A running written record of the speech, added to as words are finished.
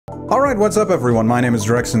Alright, what's up everyone? My name is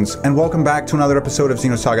Drexanz, and welcome back to another episode of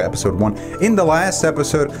Xenosaga Episode 1. In the last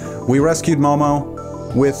episode, we rescued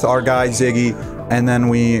Momo with our guy Ziggy, and then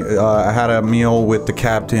we had a meal with the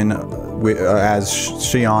captain as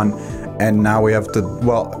Xion, and now we have to,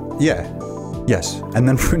 well, yeah. Yes. And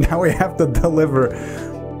then now we have to deliver,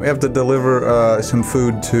 some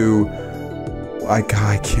food to, I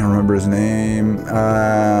can't remember his name,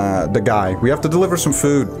 the guy. We have to deliver some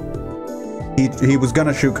food. He was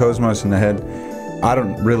gonna shoot Cosmos in the head. I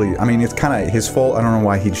mean, it's kind of his fault. I don't know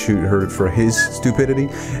why he'd shoot her for his stupidity.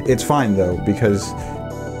 It's fine, though, because...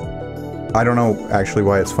 I don't know actually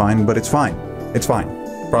why it's fine, but it's fine. It's fine.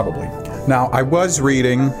 Probably. Now, I was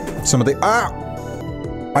reading some of the...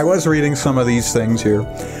 I was reading some of these things here.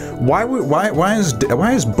 Why is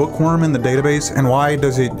Bookworm in the database, and why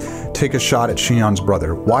does it take a shot at Xion's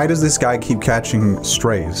brother? Why does this guy keep catching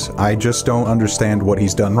strays? I just don't understand what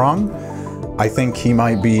he's done wrong. I think he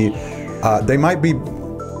might be, they might be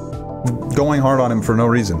going hard on him for no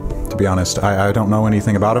reason, to be honest. I don't know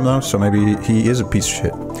anything about him though, so maybe he is a piece of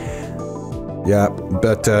shit. Yeah,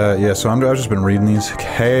 but, yeah, so I've just been reading these.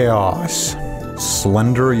 Chaos.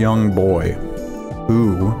 Slender young boy.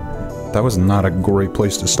 Ooh, that was not a great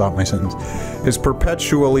place to stop my sentence. His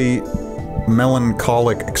perpetually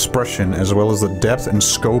melancholic expression, as well as the depth and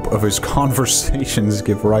scope of his conversations,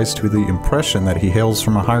 give rise to the impression that he hails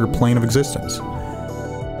from a higher plane of existence.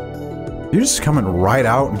 You're just coming right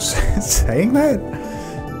out and saying that?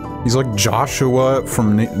 He's like Joshua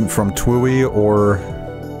from Tui or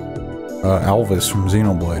Alvis from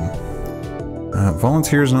Xenoblade.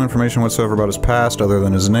 Volunteers no information whatsoever about his past other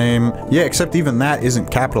than his name. Yeah, except even that isn't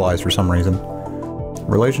capitalized for some reason.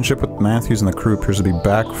 Relationship with Matthews and the crew appears to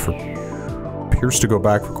go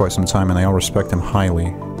back for quite some time, and they all respect him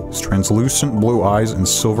highly. His translucent blue eyes and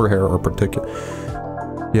silver hair are particular.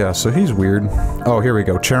 Yeah, so he's weird. Oh, here we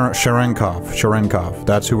go. Cherenkov.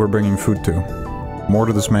 That's who we're bringing food to. More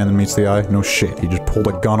to this man than meets the eye? No shit. He just pulled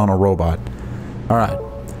a gun on a robot. Alright.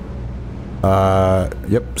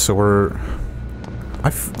 Yep, so we're...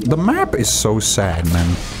 the map is so sad,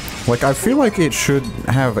 man. Like, I feel like it should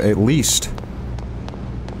have at least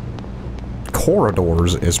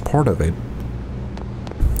corridors as part of it.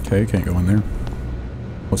 Okay, can't go in there.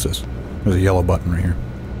 What's this? There's a yellow button right here.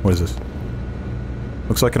 What is this?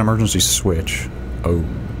 Looks like an emergency switch. Oh.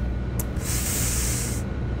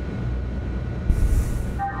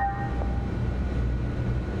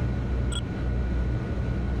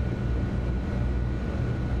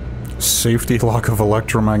 Safety lock of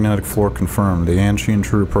electromagnetic floor confirmed. The Anchi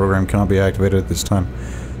Intruder program cannot be activated at this time.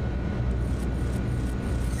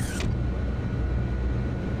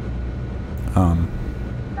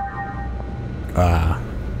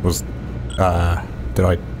 Did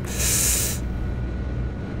I...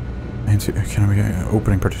 Can we get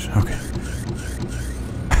opening partition? Okay.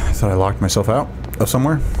 I thought I locked myself out of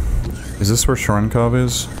somewhere. Is this where Cherenkov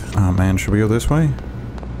is? Oh man, should we go this way?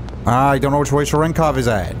 I don't know which way Cherenkov is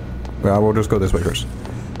at. Well, we'll just go this way first.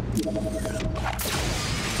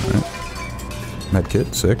 Alright.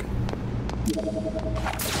 Medkit, sick.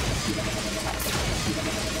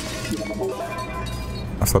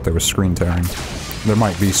 I thought there was screen tearing. There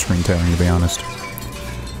might be screen tearing, to be honest.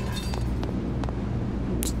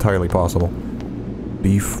 It's entirely possible.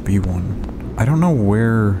 Beef B1. I don't know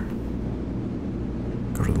where...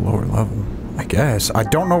 Go to the lower level. I guess. I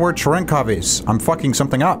don't know where Cherenkov is. I'm fucking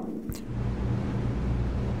something up.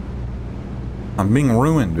 I'm being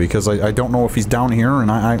ruined because I don't know if he's down here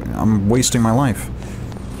and I'm wasting my life.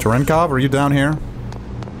 Cherenkov, are you down here?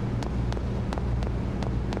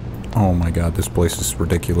 Oh my god, this place is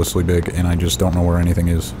ridiculously big and I just don't know where anything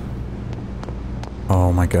is.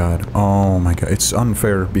 Oh my god. Oh my god. It's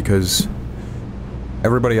unfair because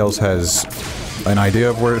everybody else has an idea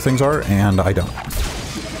of where things are and I don't.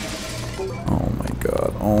 Oh my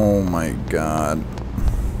god. Oh my god.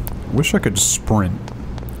 Wish I could sprint.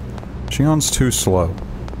 Xion's too slow.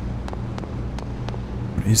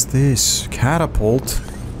 What is this? Catapult?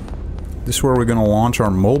 This is where we're gonna launch our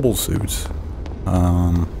mobile suits.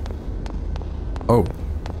 Oh.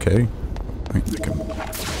 Okay.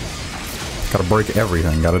 Gotta break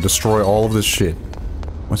everything. Gotta destroy all of this shit.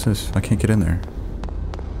 What's this? I can't get in there.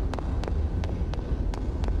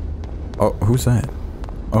 Oh, who's that?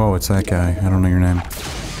 Oh, it's that guy. I don't know your name.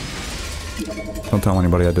 Don't tell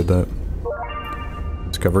anybody I did that.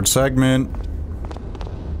 Discovered segment.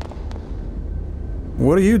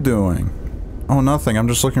 What are you doing? Oh, nothing. I'm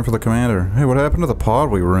just looking for the commander. Hey, what happened to the pod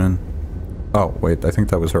we were in? Oh, wait. I think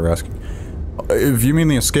that was her asking. If you mean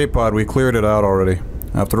the escape pod, we cleared it out already.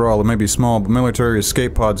 After all, it may be small, but military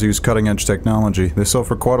escape pods use cutting-edge technology. They sell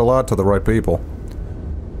for quite a lot to the right people.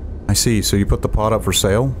 I see, so you put the pot up for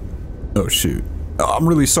sale? Oh shoot. Oh, I'm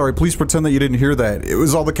really sorry, please pretend that you didn't hear that. It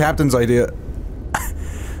was all the captain's idea.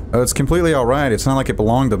 Oh, it's completely alright, it's not like it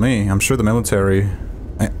belonged to me. I'm sure the military...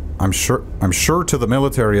 I'm sure to the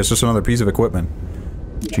military it's just another piece of equipment.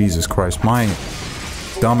 Jesus Christ, my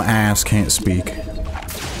dumb ass can't speak.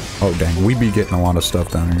 Oh dang, we be getting a lot of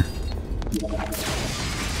stuff down here.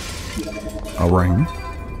 A ring.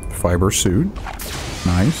 Fiber suit.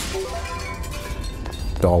 Nice.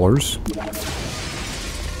 Dollars.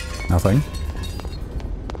 Nothing.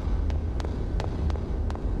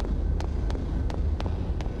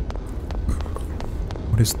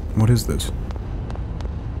 What is this?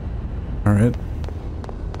 Alright.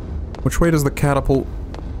 Which way does the catapult...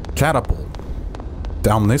 Catapult?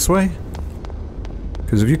 Down this way?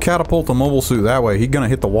 Because if you catapult the mobile suit that way, he's gonna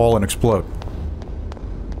hit the wall and explode.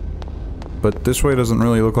 But this way doesn't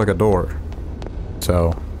really look like a door.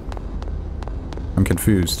 So... I'm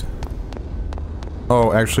confused.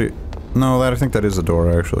 Oh, actually... No, I think that is a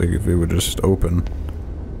door, actually, if it would just open.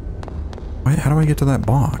 Wait, how do I get to that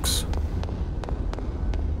box?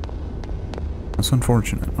 That's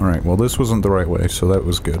unfortunate. Alright, well this wasn't the right way, so that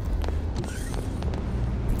was good.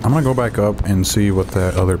 I'm gonna go back up and see what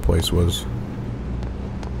that other place was.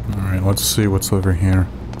 Alright, let's see what's over here.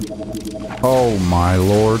 Oh my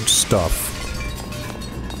lord, stuff.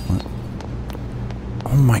 What?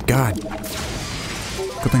 Oh my god.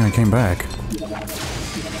 Good thing I came back.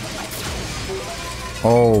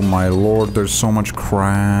 Oh my lord, there's so much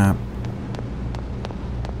crap.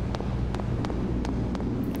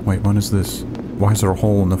 Wait, what is this? Why is there a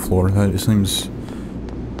hole in the floor? That seems...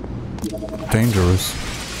 dangerous.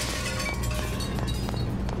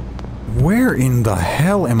 Where in the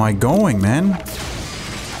hell am I going, man?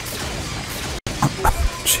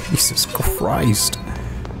 Jesus Christ.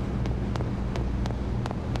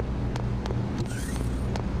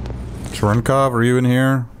 Cherenkov, are you in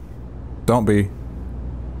here? Don't be.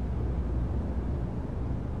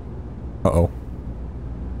 Uh-oh.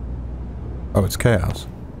 Oh, it's Chaos.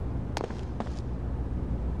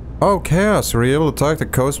 Oh, Chaos, were you able to talk to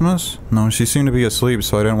Cosmos? No, she seemed to be asleep,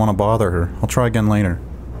 so I didn't want to bother her. I'll try again later.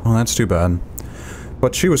 Oh, that's too bad.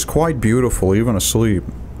 But she was quite beautiful, even asleep.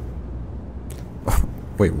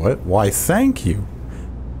 Wait, what? Why, thank you!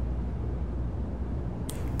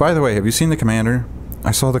 By the way, have you seen the commander?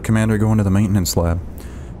 I saw the commander go into the maintenance lab.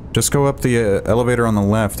 Just go up the elevator on the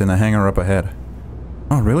left in the hangar up ahead.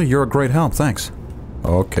 Oh, really? You're a great help, thanks.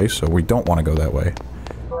 Okay, so we don't want to go that way.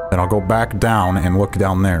 Then I'll go back down and look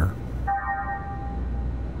down there.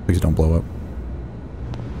 Please don't blow up.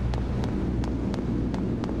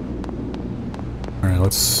 Alright,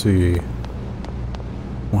 let's see.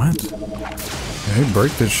 What? Hey,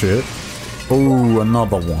 break this shit. Oh,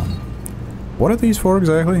 another one. What are these for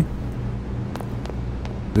exactly?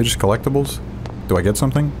 Are they just collectibles? Do I get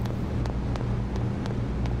something?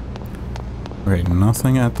 Okay,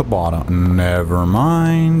 nothing at the bottom. Never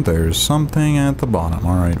mind. There's something at the bottom.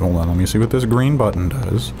 Alright, hold on. Let me see what this green button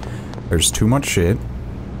does. There's too much shit.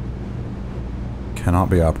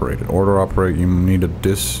 Cannot be operated. Order operate. You need a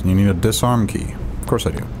disarm key. Of course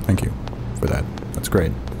I do. Thank you for that. That's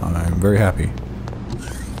great. I'm very happy.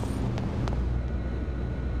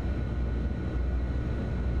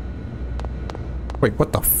 Wait,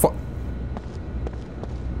 what the fuck?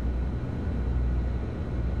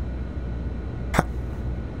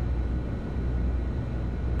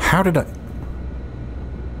 How did I...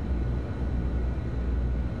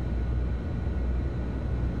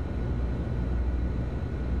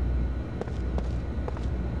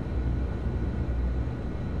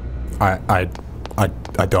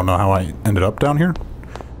 I don't know how I ended up down here.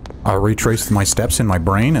 I retraced my steps in my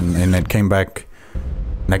brain and it came back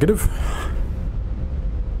negative.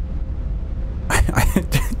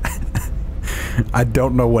 I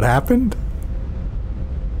don't know what happened.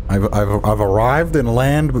 I've arrived in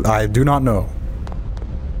land I do not know.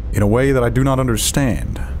 In a way that I do not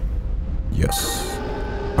understand. Yes.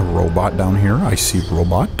 A robot down here. I see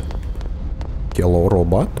robot. Hello,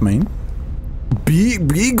 robot, man.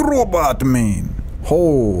 Big robot, man.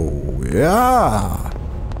 Oh, yeah.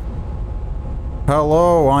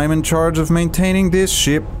 Hello, I'm in charge of maintaining this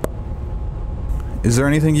ship. Is there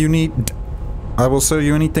anything you need? I will sell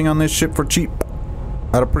you anything on this ship for cheap.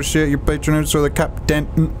 I'd appreciate your patronage so the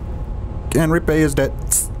captain can repay his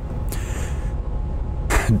debts.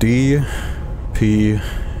 DPNS.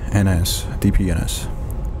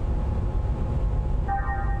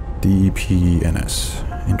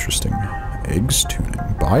 Interesting. Eggs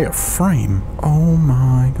tuning. Buy a frame. Oh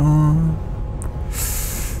my god.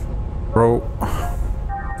 Bro,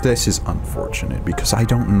 this is unfortunate because I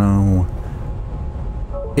don't know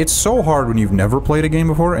It's so hard when you've never played a game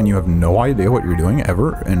before and you have no idea what you're doing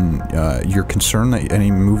ever, and you're concerned that any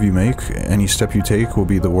move you make, any step you take will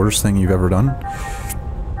be the worst thing you've ever done.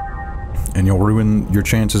 And you'll ruin your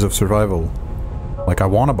chances of survival. Like, I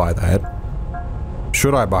want to buy that.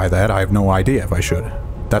 Should I buy that? I have no idea if I should.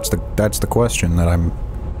 That's the question that I'm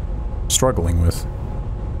struggling with.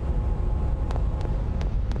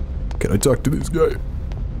 Can I talk to this guy?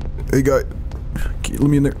 Hey guy, let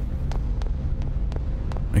me in there.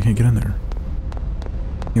 I can't get in there.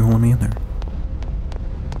 You won't let me in there.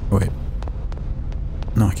 Oh, wait.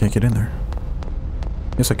 No, I can't get in there.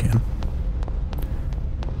 Yes, I can.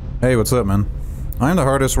 Hey, what's up, man? I'm the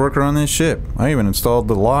hardest worker on this ship. I even installed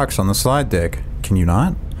the locks on the side deck. Can you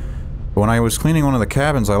not? But when I was cleaning one of the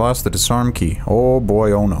cabins, I lost the disarm key. Oh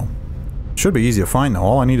boy, oh no. Should be easy to find though.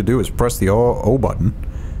 All I need to do is press the O button.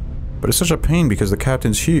 But it's such a pain because the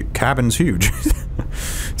cabin's huge.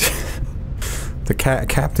 The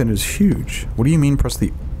captain is huge. What do you mean press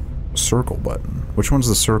the circle button? Which one's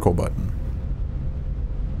the circle button?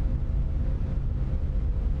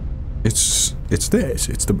 It's this.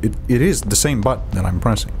 It is the same button that I'm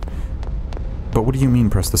pressing. But what do you mean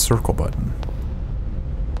press the circle button?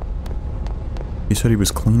 He said he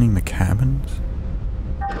was cleaning the cabins?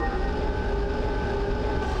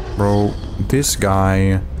 Bro, this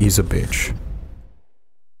guy is a bitch.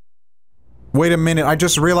 Wait a minute, I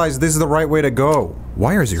just realized this is the right way to go.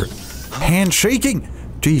 Why is your hand shaking?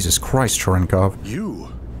 Jesus Christ, Cherenkov. You?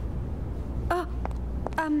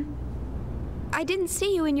 I didn't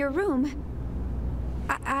see you in your room.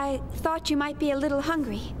 I thought you might be a little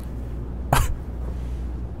hungry.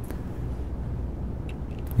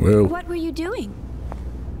 Well... What were you doing?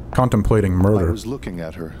 Contemplating murder. I was looking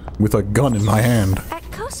at her. With a gun in my hand. At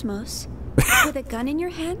Cosmos? With a gun in your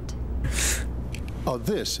hand? Oh,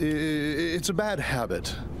 it's a bad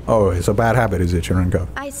habit. Oh, it's a bad habit, is it, Cherenkov?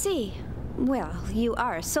 I see. Well, you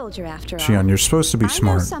are a soldier after all. Xion, you're supposed to be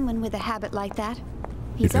smart. I know someone with a habit like that.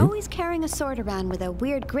 He's always carrying a sword around with a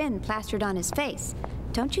weird grin plastered on his face.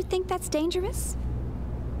 Don't you think that's dangerous?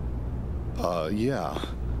 Yeah.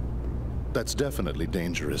 That's definitely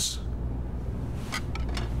dangerous.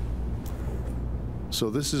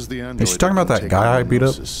 So this is the android. He's talking about that guy I beat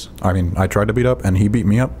up. I mean, I tried to beat up and he beat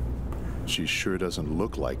me up. She sure doesn't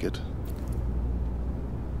look like it.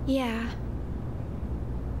 Yeah.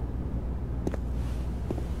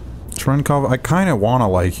 Cherenkov, I kind of want to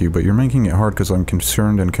like you, but you're making it hard because I'm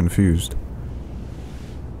concerned and confused.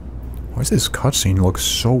 Why does this cutscene look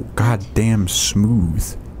so goddamn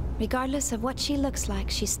smooth? Regardless of what she looks like,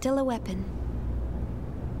 she's still a weapon.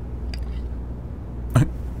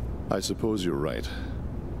 I suppose you're right.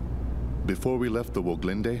 Before we left the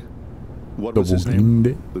Woglinde, what was his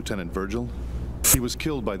name? Lieutenant Virgil? He was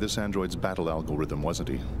killed by this android's battle algorithm, wasn't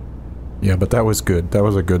he? Yeah, but that was good. That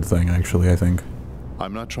was a good thing, actually, I think.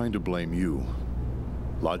 I'm not trying to blame you.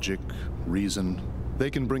 Logic, reason, they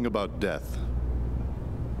can bring about death.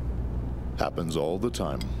 Happens all the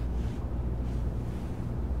time.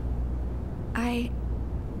 I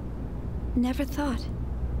never thought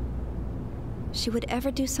she would ever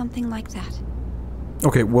do something like that.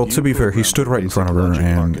 Okay, well, to be fair, he stood right in front of her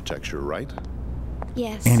and... architecture, right?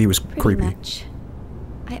 Yes. And he was pretty creepy. Much.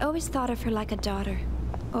 I always thought of her like a daughter.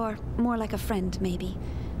 Or more like a friend, maybe.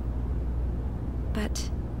 But...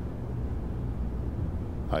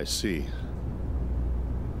 I see.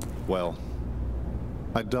 Well,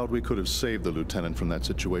 I doubt we could have saved the lieutenant from that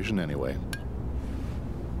situation anyway.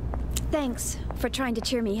 Thanks for trying to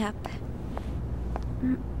cheer me up.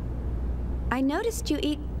 I noticed you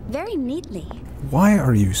eat very neatly. Why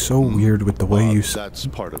are you so weird with the way you... That's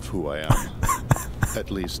part of who I am.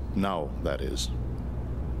 At least now, that is.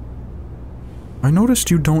 I noticed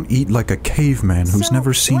you don't eat like a caveman who's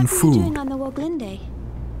never seen food. What were you doing on the Woglinde?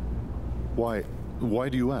 Why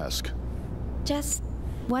do you ask? Just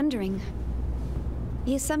wondering.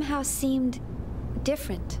 You somehow seemed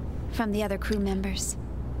different from the other crew members.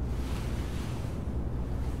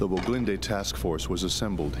 The Woglinde task force was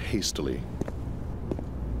assembled hastily.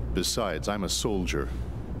 Besides, I'm a soldier.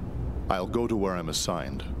 I'll go to where I'm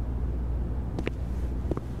assigned.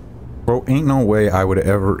 Bro, ain't no way I would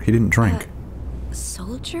ever... He didn't drink. A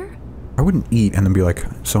soldier? I wouldn't eat and then be like,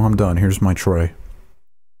 so I'm done, here's my tray.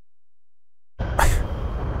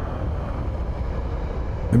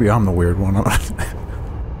 Maybe I'm the weird one.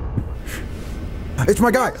 It's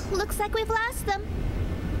my guy! Looks like we've lost them.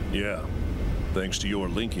 Yeah. Thanks to your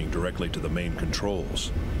linking directly to the main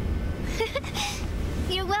controls.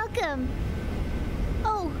 You're welcome.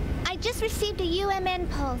 Oh, I just received a UMN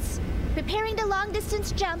pulse. Preparing to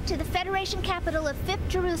long-distance jump to the Federation capital of 5th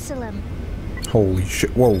Jerusalem. Holy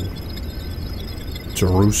shit, whoa.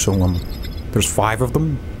 Jerusalem. There's 5 of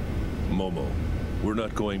them? Momo, we're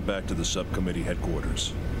not going back to the subcommittee headquarters.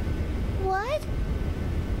 What?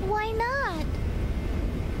 Why not?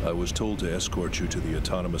 I was told to escort you to the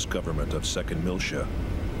autonomous government of Second Miltia.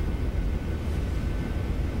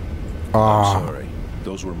 I'm sorry.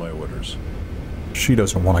 Those were my orders. She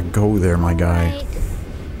doesn't want to go there, my guy. Right.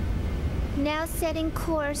 Now setting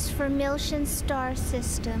course for Miltian star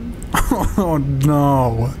system. Oh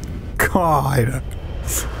no. God.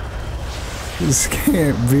 This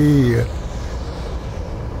can't be.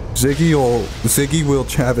 Ziggy will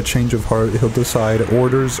have a change of heart. He'll decide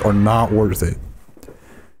orders are not worth it.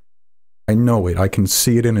 I know it. I can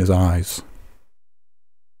see it in his eyes.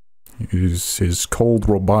 His cold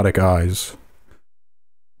robotic eyes.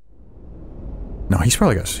 No, he's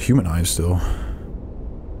probably got human eyes still.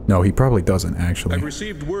 No, he probably doesn't, actually. I've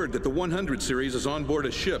received word that the 100 series is on board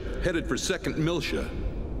a ship headed for Second Miltia.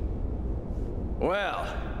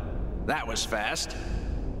 Well, that was fast.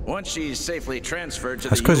 Once she's safely transferred to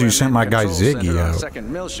That's the because you sent my guy Control Ziggy Center on out. Second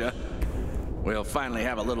Miltia, we'll finally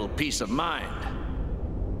have a little peace of mind.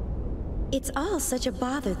 It's all such a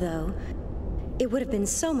bother, though. It would have been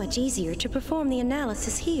so much easier to perform the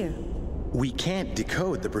analysis here. We can't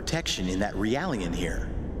decode the protection in that Realian here.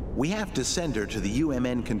 We have to send her to the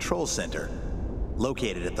UMN Control Center,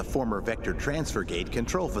 located at the former Vector Transfer Gate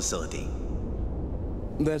control facility.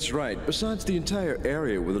 That's right. Besides, the entire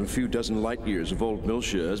area within a few dozen light years of old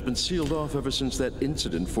Miltia has been sealed off ever since that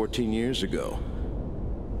incident 14 years ago.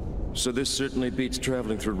 So this certainly beats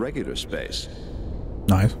traveling through regular space.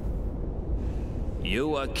 Nice.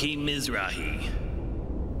 Joachim Mizrahi.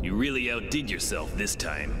 You really outdid yourself this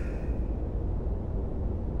time.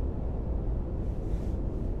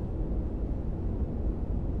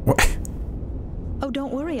 What? Oh,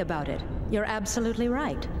 don't worry about it. You're absolutely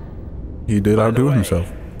right. He did outdo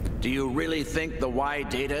himself. Do you really think the Y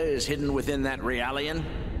data is hidden within that Realian?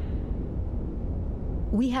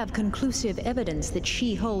 We have conclusive evidence that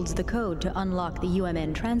she holds the code to unlock the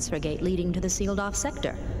UMN transfer gate leading to the sealed-off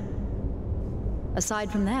sector.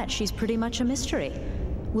 Aside from that, she's pretty much a mystery.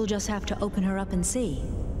 We'll just have to open her up and see.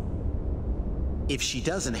 If she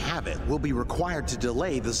doesn't have it, we'll be required to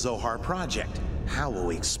delay the Zohar project. How will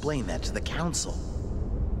we explain that to the Council?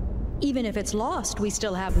 Even if it's lost, we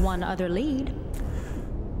still have one other lead.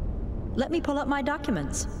 Let me pull up my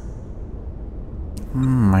documents.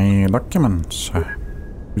 My documents.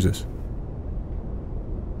 Who's this?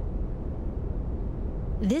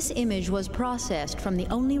 This image was processed from the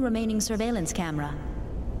only remaining surveillance camera.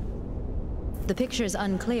 The picture's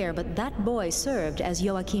unclear, but that boy served as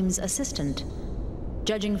Joachim's assistant.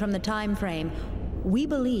 Judging from the time frame, we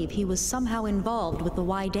believe he was somehow involved with the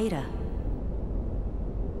Y data.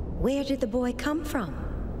 Where did the boy come from?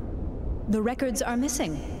 The records are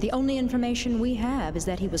missing. The only information we have is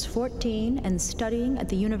that he was 14 and studying at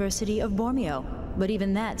the University of Bormio. But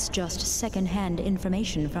even that's just second-hand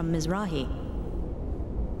information from Mizrahi.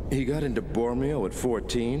 He got into Bormio at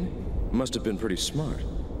 14? Must have been pretty smart.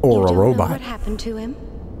 Or a robot. You don't know what happened to him?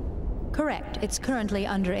 Correct. It's currently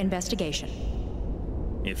under investigation.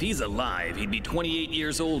 If he's alive, he'd be 28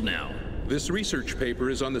 years old now. This research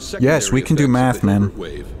paper is on the secondary Yes, we can do effects math, of the man. Hilbert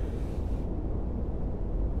wave.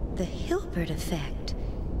 The Hilbert effect.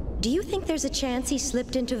 Do you think there's a chance he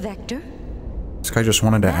slipped into Vector? This guy just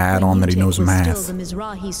wanted to add on that he knows math. Still the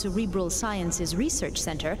Mizrahi Cerebral Sciences Research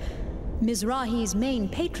Center. Mizrahi's main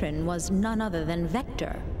patron was none other than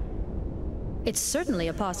Vector. It's certainly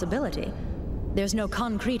a possibility. There's no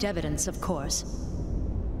concrete evidence, of course.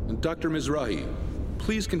 Dr. Mizrahi,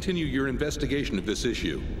 please continue your investigation of this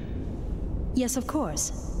issue. Yes, of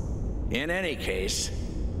course. In any case,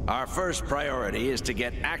 our first priority is to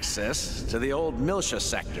get access to the old Miltia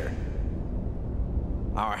sector.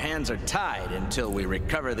 Our hands are tied until we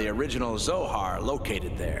recover the original Zohar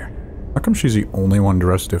located there. How come she's the only one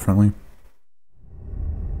dressed differently?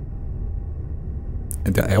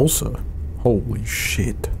 And Elsa. Holy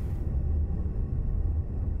shit.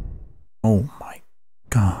 Oh my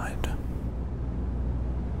god.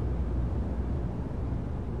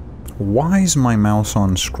 Why is my mouse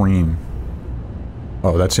on screen?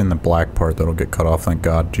 Oh, that's in the black part that'll get cut off, thank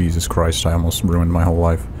god. Jesus Christ, I almost ruined my whole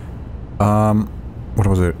life. What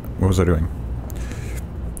was it? What was I doing?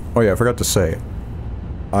 Oh yeah, I forgot to say.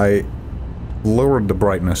 I lowered the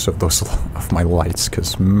brightness of those of my lights,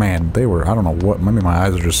 because man, they were, I don't know what, maybe my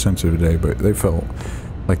eyes are just sensitive today, but they felt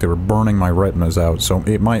like they were burning my retinas out, so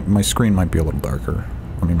it might, my screen might be a little darker.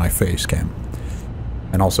 I mean, my face cam.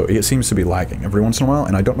 And also, it seems to be lagging every once in a while,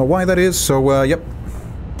 and I don't know why that is, so, yep.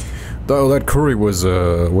 Though that curry was,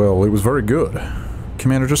 well, it was very good.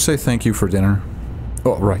 Commander, just say thank you for dinner.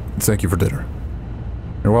 Oh, right, thank you for dinner.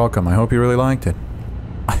 You're welcome. I hope you really liked it.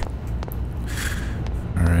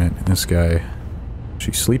 Alright, this guy.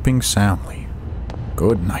 She's sleeping soundly.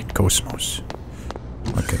 Good night, Cosmos.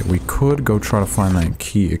 Okay, we could go try to find that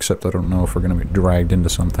key, except I don't know if we're gonna be dragged into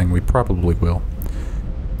something. We probably will.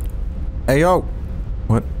 Hey, yo!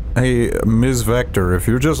 What? Hey, Ms. Vector, if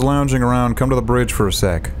you're just lounging around, come to the bridge for a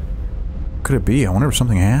sec. What could it be? I wonder if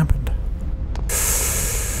something happened.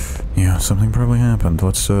 Yeah, something probably happened.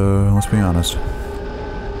 Let's be honest.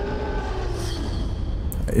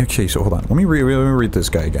 Okay, so hold on. Let me read this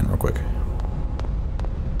guy again real quick.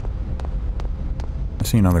 I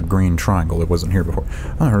see another green triangle that wasn't here before.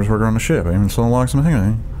 Oh, I heard us working on the ship. I even saw the logs in the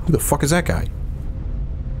thing. Who the fuck is that guy?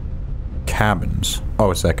 Cabins. Oh,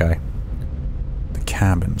 it's that guy. The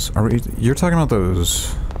cabins. You're talking about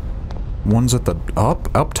those ones at the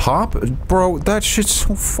up top? Bro, that shit's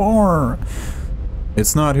so far.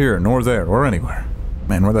 It's not here, nor there, or anywhere.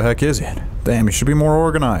 Man, where the heck is it? Damn, you should be more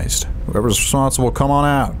organized. Whoever's responsible, come on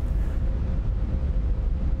out.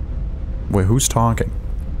 Wait, who's talking?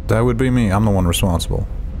 That would be me. I'm the one responsible.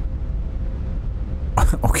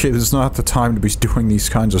 Okay, this is not the time to be doing these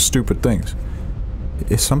kinds of stupid things.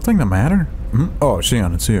 Is something the matter? Oh,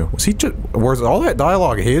 Xion, it's you. Was he just... Was all that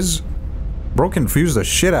dialogue his? Bro confused the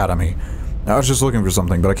shit out of me. I was just looking for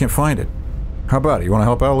something, but I can't find it. How about it? You want to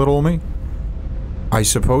help out, little old me? I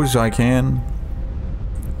suppose I can.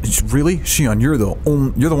 Really? Xion, you're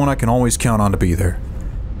the one I can always count on to be there.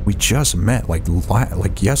 We just met,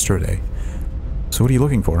 like yesterday. So what are you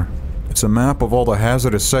looking for? It's a map of all the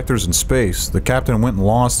hazardous sectors in space. The captain went and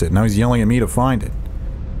lost it. Now he's yelling at me to find it.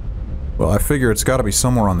 Well, I figure it's gotta be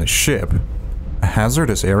somewhere on this ship. A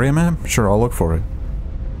hazardous area map? Sure, I'll look for it.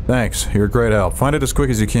 Thanks. You're a great help. Find it as quick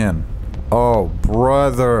as you can. Oh,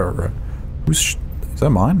 brother. Is that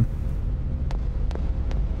mine?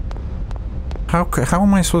 How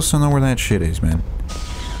am I supposed to know where that shit is, man?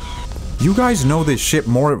 You guys know this shit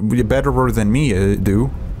better than me do.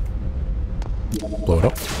 Blow it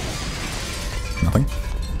up. Nothing.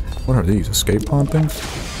 What are these? Escape pod things?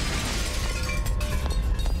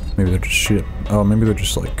 Maybe they're just shit. Oh, maybe they're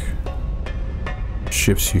just like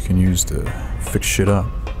ships you can use to fix shit up.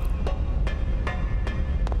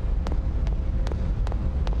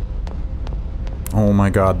 Oh my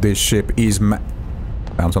god, this ship is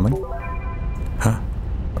found something? Huh?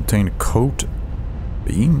 Obtain a coat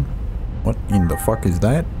beam? What in the fuck is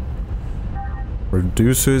that?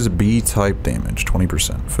 Reduces B-type damage,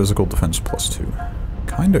 20%. Physical defense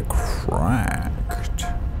 +2. Kinda cracked.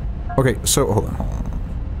 Okay, so hold on.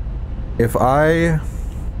 If I...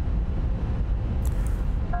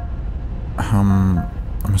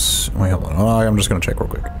 wait, hold on. I'm just gonna check real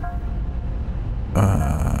quick.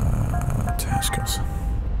 Task kills.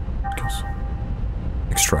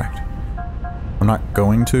 Extract. I'm not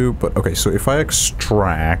going to, but okay, so if I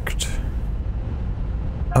extract...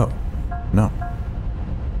 Oh, no.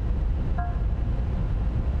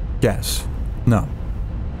 Yes. No.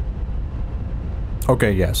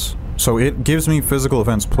 Okay, yes. So it gives me physical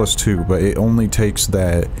defense +2, but it only takes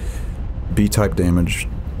that B-type damage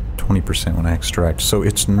 20% when I extract. So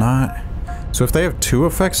it's not... So if they have two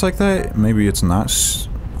effects like that, maybe it's not...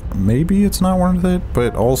 Maybe it's not worth it,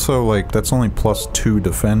 but also, like, that's only +2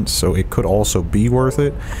 defense, so it could also be worth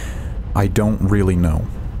it. I don't really know.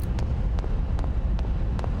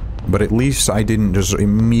 But at least I didn't just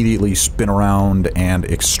immediately spin around and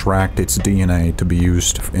extract its DNA to be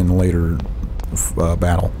used in later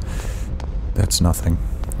battle. That's nothing.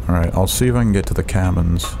 Alright, I'll see if I can get to the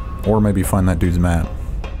cabins. Or maybe find that dude's map.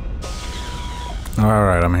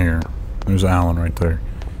 Alright, I'm here. There's Alan right there.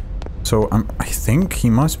 So, I think he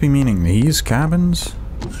must be meaning these cabins?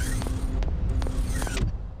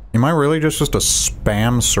 Am I really just a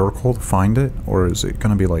spam circle to find it? Or is it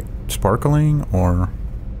gonna be like sparkling? Or...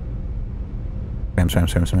 Spam, spam,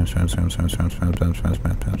 spam, spam, spam, spam, spam, spam, spam, spam, spam,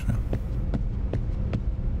 spam, spam, spam.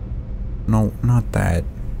 No, not that.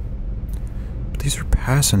 But these are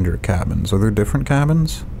passenger cabins. Are there different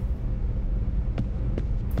cabins?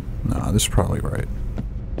 Nah, this is probably right.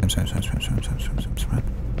 Spam, spam, spam, spam, spam, spam, spam, spam, spam.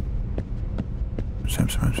 Spam,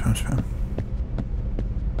 spam, spam, spam.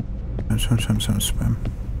 Spam, spam, spam, spam, spam.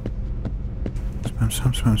 Spam,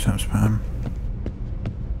 spam, spam, spam, spam.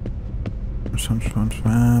 Spam, spam,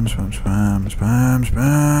 spam, spam, spam, spam,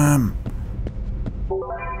 spam.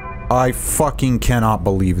 I fucking cannot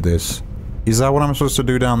believe this. Is that what I'm supposed to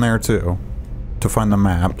do down there too? To find the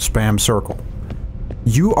map? Spam circle.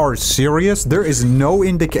 You are serious? There is no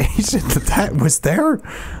indication that that was there?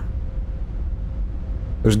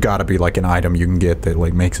 There's gotta be like an item you can get that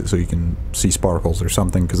like makes it so you can see sparkles or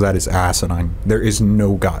something, because that is asinine. There is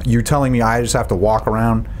no god. You telling me I just have to walk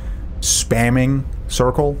around spamming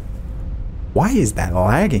circle. Why is that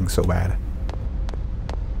lagging so bad?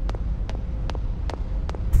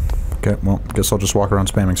 Okay, well, guess I'll just walk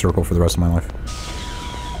around spamming circle for the rest of my life.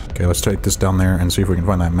 Okay, let's take this down there and see if we can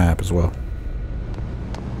find that map as well.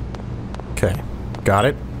 Okay, got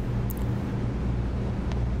it.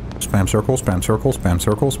 Spam circle, spam circle, spam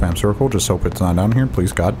circle, spam circle. Just hope it's not down here,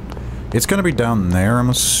 please God. It's gonna be down there, I'm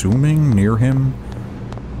assuming, near him.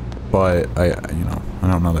 But, you know, I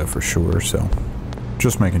don't know that for sure, so...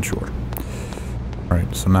 just making sure.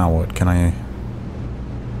 Alright, so now what? Can I...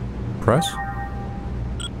 press?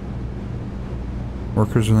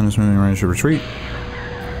 Workers within his moving range to retreat.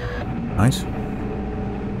 Nice.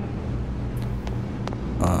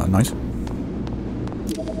 Nice.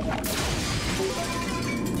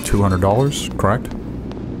 $200, correct?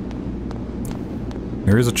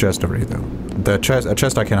 There is a chest over here, though. A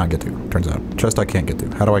chest I cannot get to, turns out. Chest I can't get to.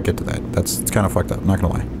 How do I get to that? It's kind of fucked up, not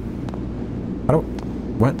gonna lie. How do...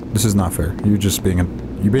 what? This is not fair. You just being a...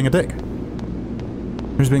 you being a dick.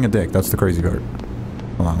 You're just being a dick, that's the crazy part.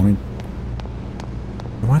 Hold on, let me...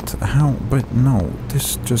 what? How? But no,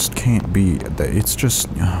 this just can't be... it's just...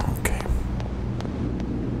 oh, okay.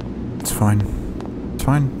 It's fine. It's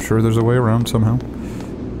fine. I'm sure there's a way around somehow.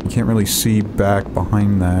 You can't really see back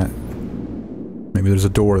behind that. Maybe there's a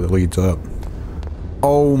door that leads up.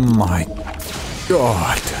 Oh my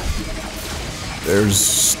god. There's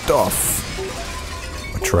stuff.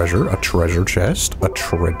 A treasure chest,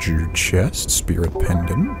 spirit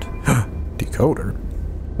pendant. Decoder.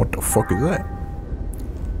 What the fuck is that?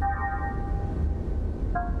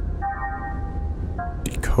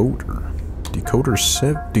 Decoder.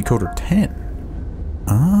 Decoder 10.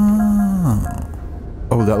 Ah.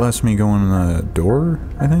 Oh, that lets me go in the door,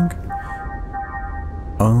 I think?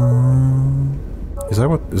 Is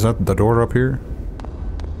that the door up here?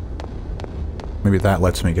 Maybe that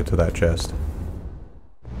lets me get to that chest.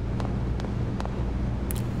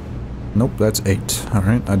 Nope, that's 8.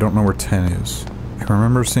 Alright, I don't know where 10 is. I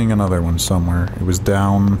remember seeing another one somewhere. It was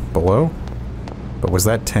down below? But was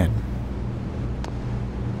that 10?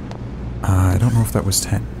 I don't know if that was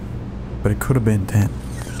 10. But it could have been 10.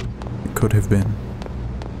 It could have been.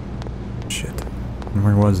 Shit.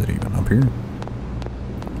 Where was it even? Up here?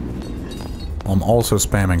 I'm also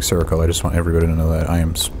spamming circle. I just want everybody to know that. I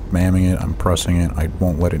am spamming it. I'm pressing it. I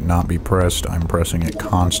won't let it not be pressed. I'm pressing it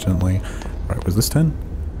constantly. Alright, was this 10?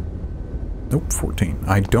 Nope, 14.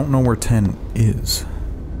 I don't know where 10 is.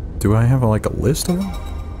 Do I have like a list of them?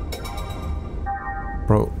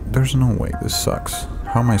 Bro, there's no way. This sucks.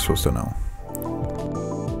 How am I supposed to know?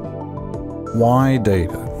 Why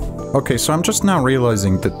data? Okay, so I'm just now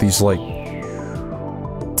realizing that these, like...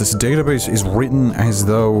 this database is written as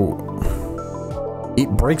though... it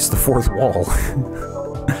breaks the fourth wall.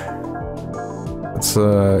 It's,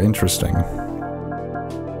 interesting.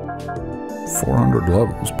 400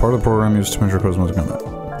 levels. Part of the program used to measure Cosmo's combat.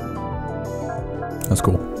 That's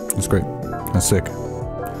cool. That's great. That's sick.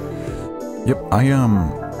 Yep, I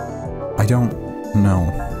don't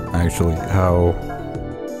know, actually, how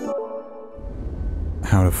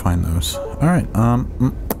to find those. Alright,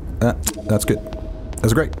 that's good.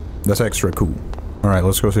 That's great. That's extra cool. Alright,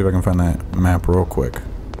 let's go see if I can find that map real quick.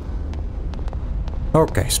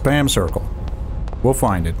 Okay, spam circle. We'll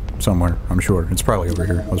find it somewhere, I'm sure. It's probably over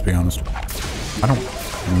here, let's be honest. I don't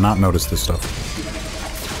not notice this stuff.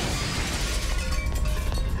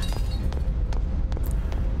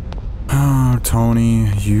 Oh,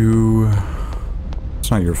 Tony, you...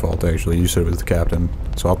 it's not your fault, actually. You said it was the captain.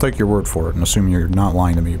 So I'll take your word for it and assume you're not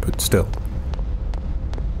lying to me, but still.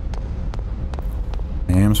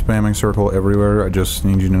 I am spamming circle everywhere. I just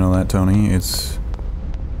need you to know that, Tony. It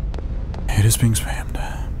is being spammed.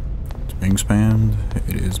 It's being spammed.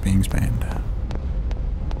 It is being spammed.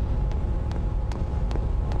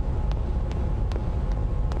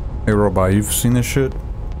 Hey, Robot, you've seen this shit?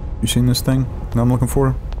 You seen this thing that I'm looking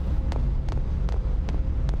for?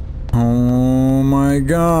 Oh my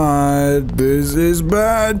god, this is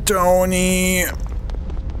bad, Tony!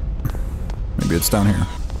 Maybe it's down here.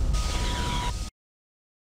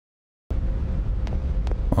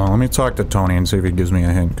 Well, let me talk to Tony and see if he gives me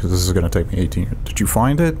a hint, because this is gonna take me 18 years. Did you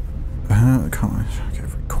find it? Come on, check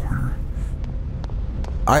every corner.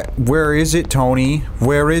 Where is it, Tony?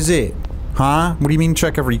 Where is it? Huh? What do you mean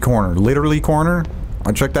check every corner? Literally corner?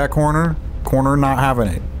 I checked that corner? Corner not having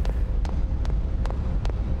it.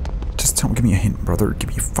 Just tell me, give me a hint, brother. Give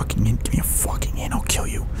me a fucking hint. Give me a fucking hint. I'll kill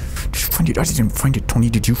you. Just find it. I didn't find it, Tony.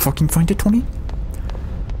 Did you fucking find it, Tony?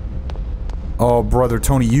 Oh, brother,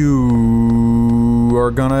 Tony, you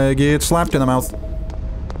are gonna get slapped in the mouth.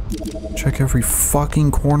 Check every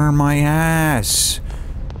fucking corner, my ass.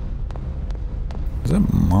 Is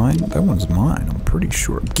that mine? That one's mine, I'm pretty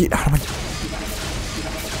sure. Get out of my...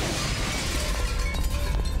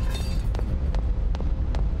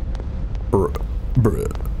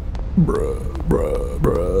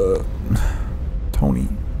 Bruh. Tony.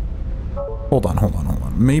 Hold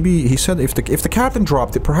on. Maybe he said if the captain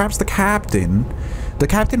dropped it, perhaps the captain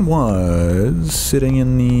was sitting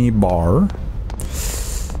in the bar.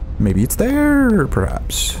 Maybe it's there,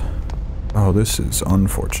 perhaps. Oh, this is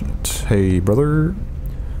unfortunate. Hey, brother.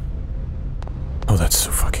 Oh, that's so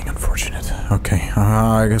fucking unfortunate. Okay,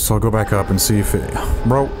 I guess I'll go back up and see if it...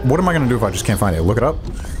 Bro, what am I gonna do if I just can't find it? Look it up?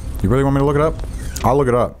 You really want me to look it up? I'll look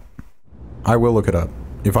it up. I will look it up.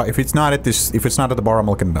 If it's not at the bar, I'm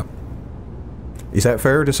looking it up. Is that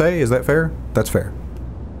fair to say? Is that fair? That's fair.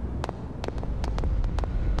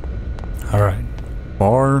 Alright.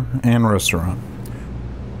 Bar and restaurant.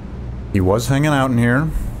 He was hanging out in here,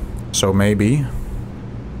 so maybe,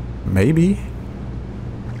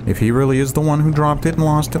 if he really is the one who dropped it and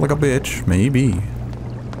lost it like a bitch, maybe.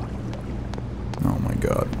 Oh my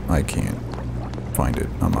god, I can't find it.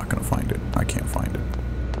 I'm not gonna find it. I can't find it.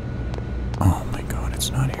 Oh my god,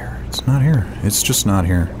 it's not here. It's not here. It's just not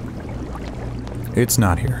here. It's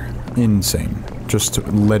not here. Insane. Just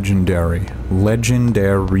legendary.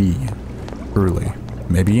 Legendary. Truly.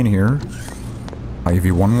 Maybe in here. I'll give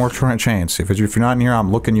you one more chance. If you're not in here,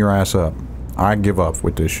 I'm looking your ass up. I give up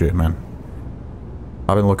with this shit, man.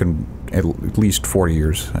 I've been looking at least 40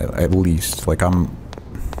 years. At least. Like, I'm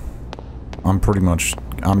pretty much...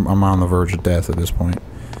 I'm on the verge of death at this point.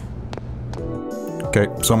 Okay,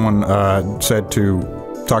 someone said to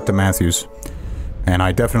talk to Matthews. And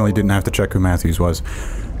I definitely didn't have to check who Matthews was.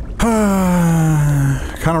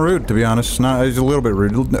 Kind of rude, to be honest. It's a little bit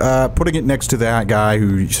rude. Putting it next to that guy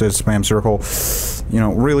who says spam circle, you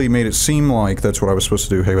know, really made it seem like that's what I was supposed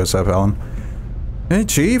to do. Hey, what's up, Alan? Hey,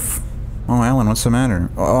 Chief. Oh, Alan, what's the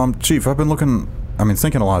matter? Chief, I've been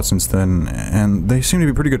thinking a lot since then, and they seem to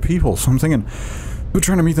be pretty good people, so I'm thinking we're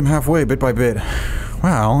trying to meet them halfway, bit by bit.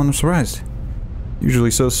 Wow, Alan, I'm surprised.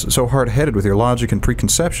 Usually so hard-headed with your logic and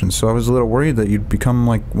preconceptions, so I was a little worried that you'd become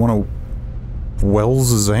like one of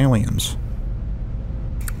Wells's aliens.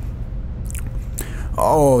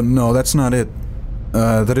 Oh, no, that's not it.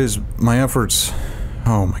 That is my efforts.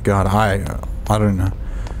 Oh my god, I don't know.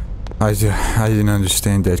 I didn't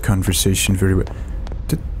understand that conversation very well.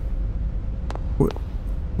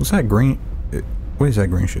 What's that green? What is that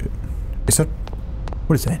green shit? Is that...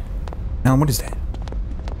 What is that? Alan, what is that?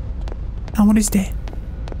 Alan, what is that?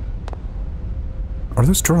 Are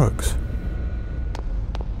those drugs?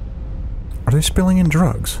 Are they spilling in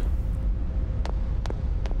drugs?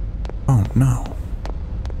 Oh, no.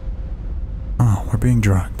 Oh, we're being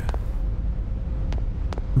drugged.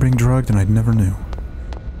 We're being drugged and I never knew.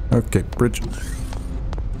 Okay, bridge.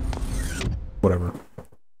 Whatever.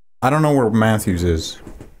 I don't know where Matthews is,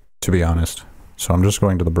 to be honest. So I'm just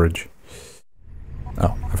going to the bridge.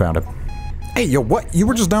 Oh, I found it. Hey, yo, what? You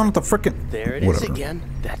were just down at the frickin'... There it is again.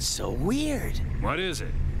 That's so weird. What is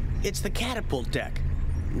it? It's the catapult deck.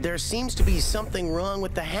 There seems to be something wrong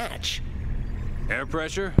with the hatch. Air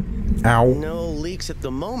pressure? Ow. No leaks at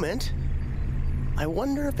the moment. I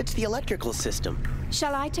wonder if it's the electrical system.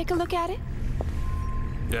 Shall I take a look at it?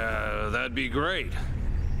 That'd be great.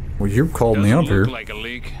 Well, you called me up here. Doesn't look like a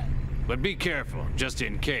leak, but be careful, just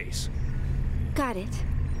in case. Got it.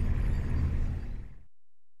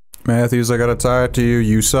 Matthews, I gotta tie it to you.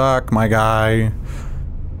 You suck, my guy.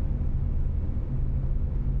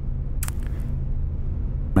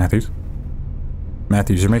 Matthews?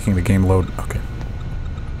 Matthews, you're making the game load. Okay.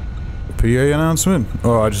 PA announcement?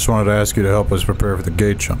 Oh, I just wanted to ask you to help us prepare for the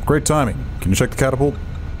gate jump. Great timing. Can you check the catapult?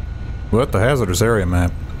 What? The hazardous area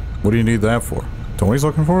map. What do you need that for? Tony's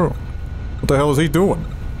looking for it? What the hell is he doing?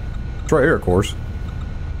 It's right here, of course.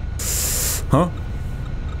 Huh?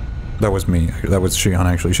 That was me. That was Shion,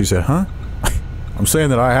 actually. She said, huh? I'm saying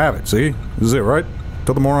that I have it, see? This is it, right?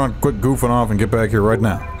 Tell the moron quit goofing off and get back here right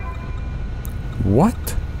now.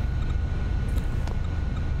 What?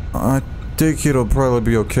 I think it'll probably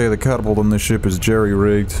be okay. The catapult on this ship is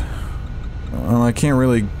jerry-rigged. I can't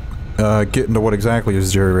really get into what exactly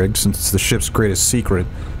is jerry-rigged, since it's the ship's greatest secret.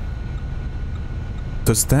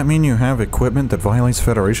 Does that mean you have equipment that violates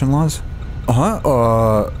Federation laws?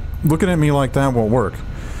 Looking at me like that won't work.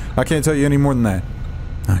 I can't tell you any more than that.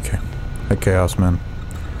 Okay. Hey, Chaos Man.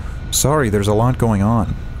 Sorry, there's a lot going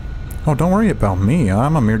on. Oh, don't worry about me.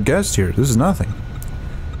 I'm a mere guest here. This is nothing.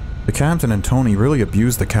 The captain and Tony really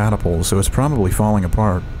abused the catapult, so it's probably falling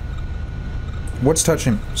apart. What's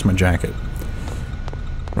touching? It's my jacket.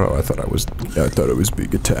 Oh, I thought I was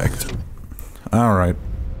being attacked. Alright.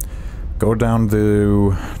 Go down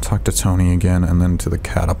to... talk to Tony again, and then to the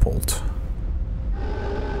catapult.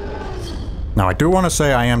 Now, I do want to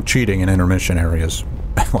say I am cheating in intermission areas.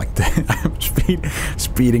 Like that. I'm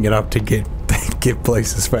speeding it up to get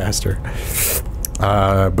places faster.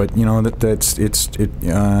 But, you know,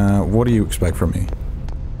 what do you expect from me?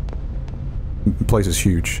 The place is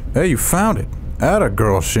huge. Hey, you found it! Atta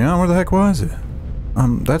girl, Shion, where the heck was it?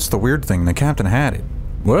 That's the weird thing, the captain had it.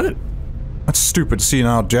 What? That's stupid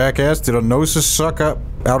senile jackass. Did a gnosis suck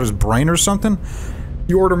out his brain or something?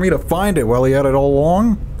 You ordered me to find it while he had it all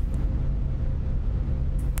along?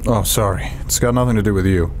 Oh, sorry. It's got nothing to do with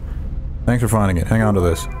you. Thanks for finding it. Hang on to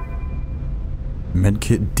this.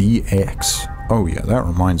 Medkit DX. Oh yeah, that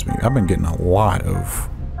reminds me. I've been getting a lot of...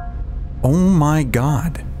 Oh my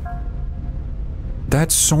god.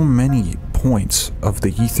 That's so many points of the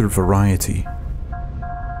ether variety.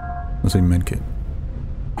 Let's see, medkit.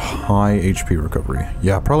 High HP recovery.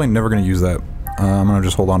 Yeah, probably never gonna use that. I'm gonna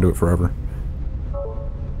just hold on to it forever.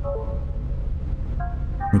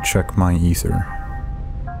 Let me check my ether.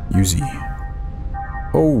 Uzi.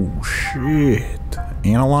 Oh shit.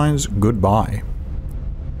 Analyze, goodbye.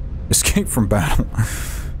 Escape from battle.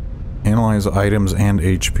 Analyze items and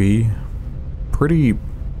HP. Pretty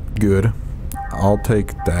good. I'll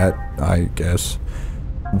take that, I guess.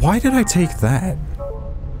 Why did I take that?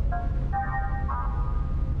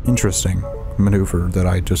 Interesting maneuver that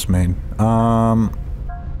I just made. No,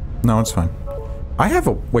 it's fine. I have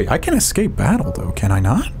a... Wait, I can escape battle, though, can I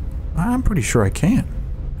not? I'm pretty sure I can.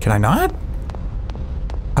 Can I not?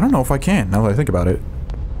 I don't know if I can, now that I think about it.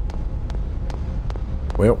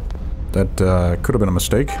 Well, that could have been a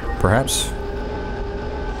mistake, perhaps.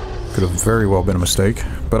 Could have very well been a mistake.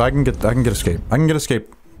 But I can get escape. I can get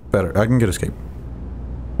escape better. I can get escape.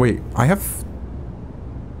 Wait, I have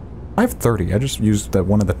 30. I just used that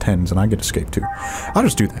one of the 10s and I get escape too. I'll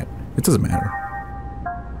just do that. It doesn't matter.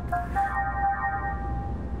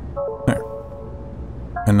 There.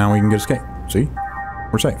 And now we can get escape. See?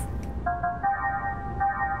 We're safe.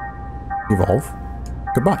 Evolve.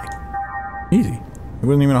 Goodbye. Easy. It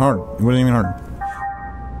wasn't even hard. It wasn't even hard.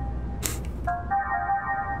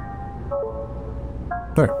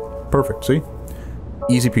 There. Perfect. See?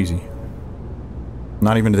 Easy peasy.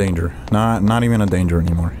 Not even a danger. Not even a danger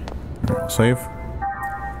anymore. Alright, save.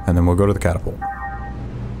 And then we'll go to the catapult.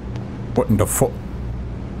 What in the fuck?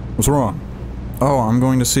 What's wrong? Oh, I'm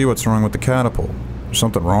going to see what's wrong with the catapult. There's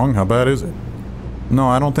something wrong? How bad is it? No,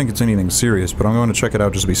 I don't think it's anything serious, but I'm going to check it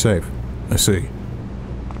out just to be safe. I see.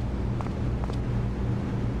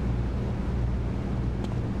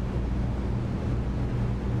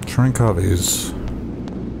 Trenkov is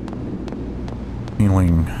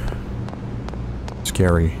feeling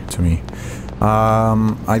scary to me.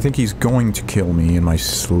 I think he's going to kill me in my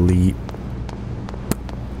sleep.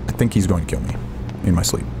 I think he's going to kill me in my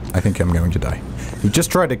sleep. I think I'm going to die. He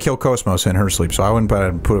just tried to kill Cosmos in her sleep, so I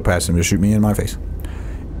wouldn't put it past him to shoot me in my face.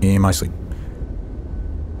 In my sleep.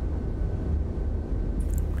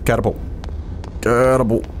 Catapult.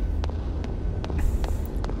 Catapult.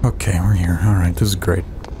 Okay, we're here. Alright, this is great.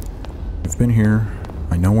 I've been here.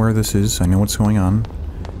 I know where this is. I know what's going on.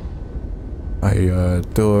 I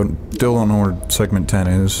still don't know where segment 10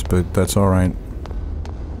 is, but that's alright.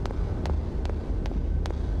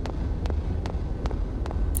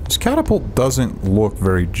 This catapult doesn't look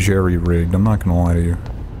very jerry-rigged, I'm not gonna lie to you.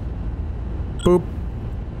 Boop.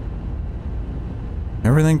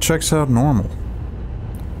 Everything checks out normal.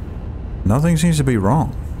 Nothing seems to be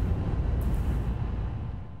wrong.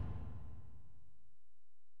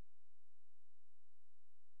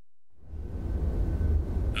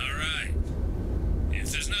 Alright.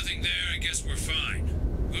 If there's nothing there, I guess we're fine.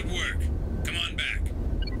 Good work. Come on back.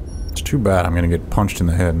 It's too bad I'm gonna get punched in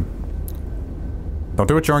the head. Don't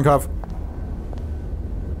do it, Cherenkov.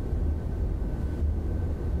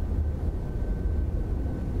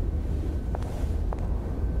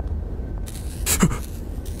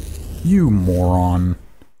 You moron.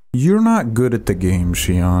 You're not good at the game,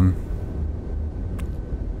 Shion.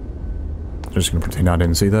 Just gonna pretend I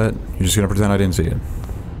didn't see that? You're just gonna pretend I didn't see it?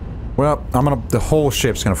 Well, the whole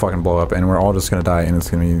ship's gonna fucking blow up and we're all just gonna die and it's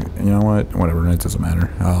gonna be, you know what? Whatever, it doesn't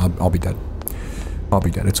matter. I'll be dead. I'll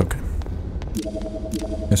be dead, it's okay.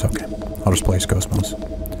 It's okay. I'll just play as Cosmos.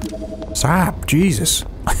 Stop! Jesus!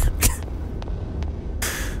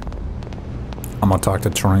 I'm gonna talk to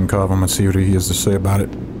Trenkov, I'm gonna see what he has to say about it.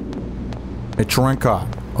 Hey, Trenkov.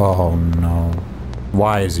 Oh no.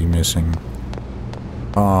 Why is he missing?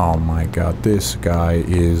 Oh my god, this guy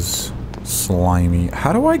is slimy.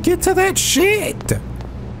 How do I get to that shit?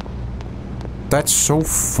 That's so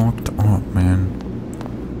fucked up, man.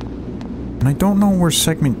 And I don't know where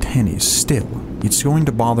segment 10 is still. It's going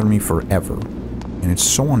to bother me forever. And it's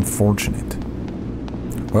so unfortunate.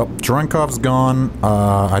 Well, Drenkov's gone.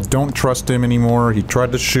 I don't trust him anymore. He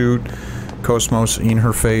tried to shoot Cosmos in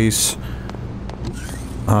her face.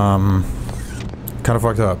 Kind of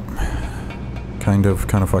fucked up. Kind of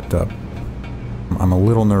fucked up. I'm a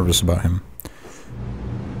little nervous about him.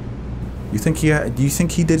 Do you think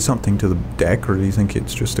he did something to the deck, or do you think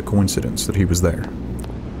it's just a coincidence that he was there?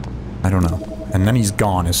 I don't know. And then he's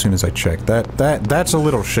gone as soon as I check. That's a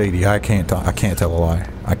little shady. I can't tell a lie.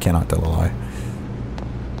 I cannot tell a lie.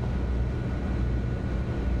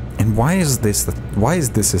 And why is this a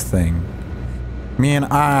thing? Man,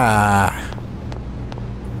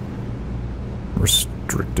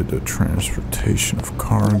 restricted to transportation of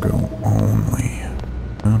cargo only.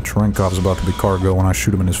 Well, Trenkov's about to be cargo when I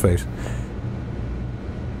shoot him in his face.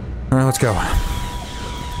 Alright, let's go.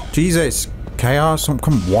 Jesus, Chaos, don't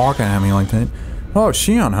come walking at me like that. Oh,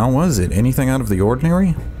 Shion, how was it? Anything out of the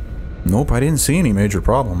ordinary? Nope, I didn't see any major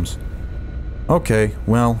problems. Okay,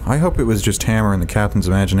 well, I hope it was just hammering the captain's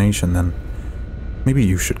imagination then. Maybe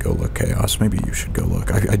you should go look, Chaos. Maybe you should go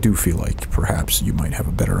look. I do feel like perhaps you might have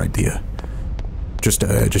a better idea.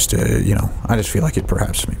 You know, I just feel like it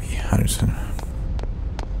perhaps maybe.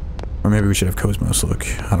 Or maybe we should have Cosmos look.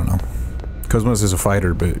 I don't know. Cosmos is a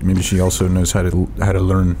fighter, but maybe she also knows how to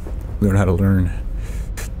learn how to learn.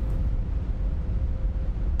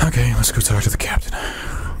 Okay, let's go talk to the captain.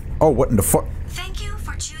 Oh, what in the fuck? Thank you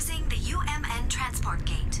for choosing the UMN transport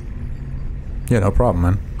gate. Yeah, no problem,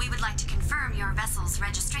 man. We would like to confirm your vessel's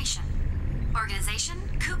registration. Organization,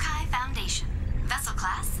 Kukai Foundation. Vessel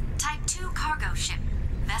class, Type 2 cargo ship.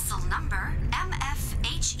 Vessel number,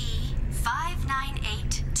 MFHE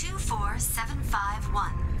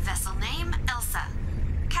 598-24751. Vessel name, Elsa.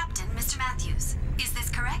 Captain, Mr. Matthews. Is this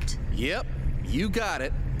correct? Yep, you got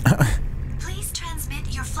it. Please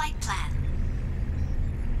transmit your flight plan.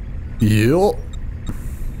 Yep.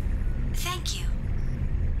 Thank you.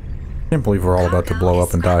 Can't believe we're all about to blow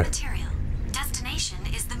up and die. Destination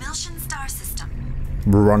is the Milshan star system.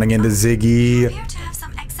 We're running into Ziggy. Appear to have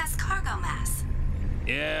some excess cargo mass.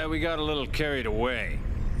 Yeah, we got a little carried away.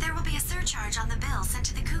 There will be a surcharge on the bill sent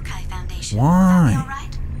to the Kukai Foundation. Why? Will that be all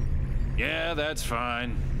right? Yeah, that's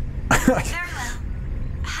fine. Very well.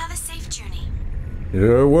 Have a safe journey.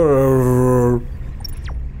 Yeah, whatever.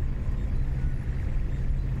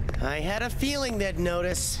 I had a feeling they'd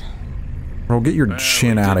notice. Bro, get your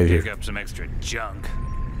chin out of here. Pick up some extra junk.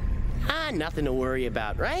 Nothing to worry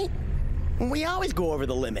about, right? We always go over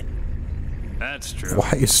the limit. That's true.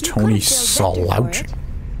 Why is Tony slouching?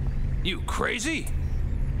 You crazy?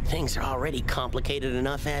 Things are already complicated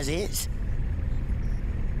enough as is.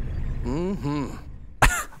 Mm-hmm.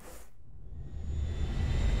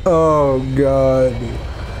 Oh, God.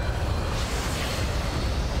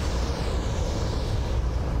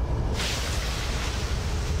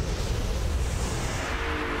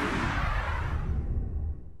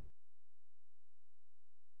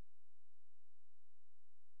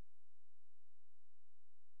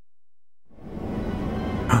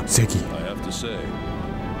 Ziggy. I have to say,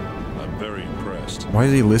 I'm very impressed. Why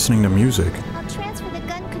is he listening to music? I'll transfer the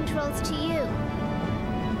gun controls to you.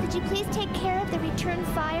 Could you please take care of the return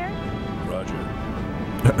fire? Roger.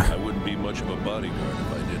 I wouldn't be much of a bodyguard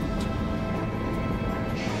if I didn't.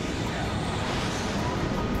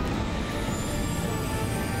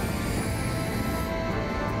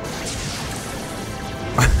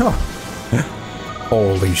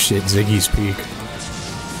 Holy shit, Ziggy's peak.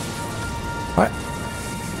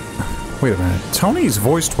 Wait a minute. Tony's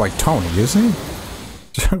voiced by Tony, isn't he?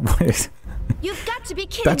 Wait. You've got to be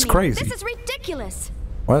kidding That's me. crazy. This is ridiculous.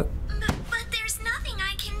 What? But there's nothing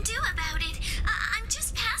I can do about it. I'm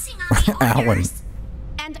just passing on the Alan. orders.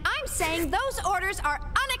 And I'm saying those orders are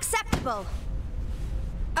unacceptable.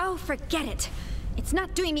 Oh, forget it. It's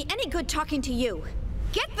not doing me any good talking to you.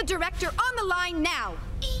 Get the director on the line now.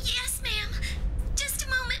 Yes, ma'am. Just a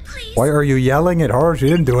moment, please. Why are you yelling at her? She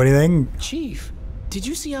didn't do anything. Chief, did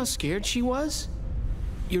you see how scared she was?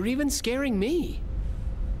 You're even scaring me.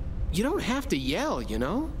 You don't have to yell, you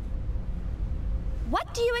know?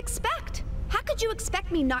 What do you expect? How could you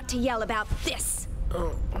expect me not to yell about this?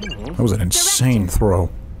 That was an insane throw.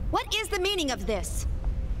 What is the meaning of this?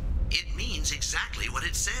 It means exactly what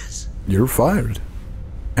it says. You're fired.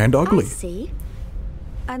 And ugly. I see.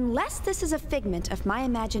 Unless this is a figment of my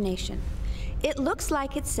imagination, it looks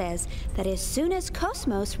like it says that as soon as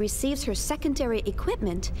Cosmos receives her secondary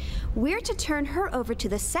equipment, we're to turn her over to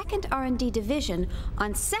the 2nd R&D Division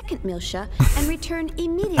on 2nd Milsha and return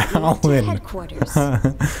immediately to headquarters.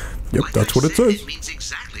 Yep, that's what it says. It means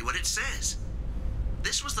exactly what it says.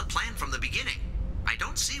 This was the plan from the beginning. I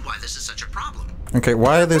don't see why this is such a problem. Okay,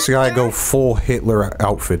 why did this guy go full Hitler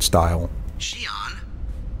outfit style? Xion,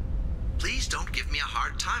 please don't give me a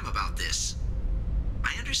hard time about this.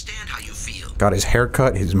 I understand how you feel. Got his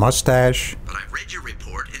haircut, his mustache. But I've read your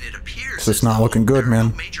report and it appears It's not looking good, man.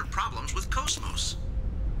 no major problems with Cosmos.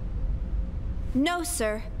 No,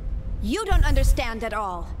 sir. You don't understand at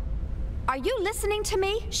all. Are you listening to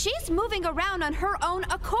me? She's moving around on her own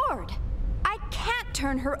accord. I can't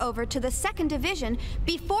turn her over to the 2nd Division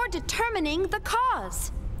before determining the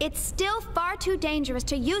cause. It's still far too dangerous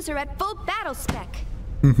to use her at full battle spec.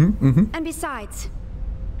 And besides,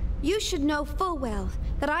 you should know full well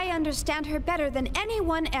that I understand her better than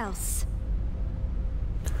anyone else.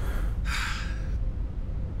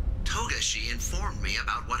 Togashi informed me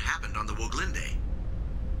about what happened on the Woglinde.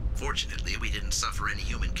 Fortunately, we didn't suffer any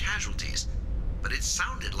human casualties, but it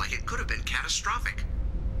sounded like it could have been catastrophic.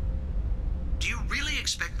 Do you really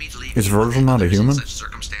expect me to leave Is Virgil not a human? in such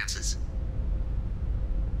circumstances?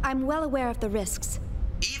 I'm well aware of the risks.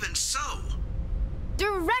 Even so.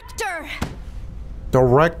 Director!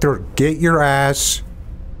 Director, get your ass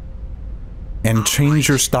and change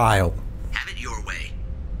your style. Have it your way.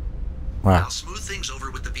 Wow. I'll smooth things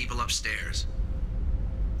over with the people upstairs.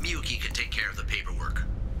 Miyuki can take care of the paperwork.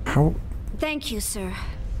 How? Thank you, sir.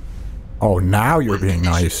 Oh, now you're being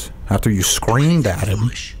nice. After you screamed at him.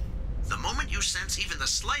 The moment you sense even the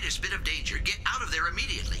slightest bit of danger, get out of there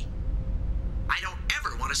immediately. I don't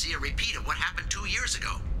ever want to see a repeat of what happened 2 years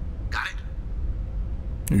ago. Got it?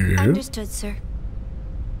 Yeah. Understood, sir.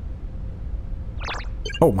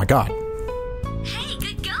 Oh my god. Hey,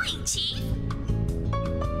 good going, Chief.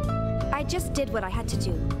 I just did what I had to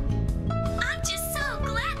do. I'm just so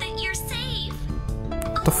glad that you're safe.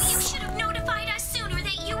 You should have notified us sooner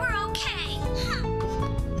that you were okay.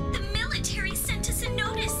 The military sent us a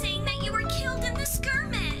notice saying that you were killed in the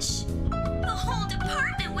skirmish. The whole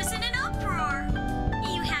department was in an uproar.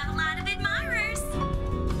 You have a lot of admirers.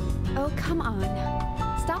 Oh, come on.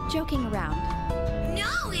 Stop joking around.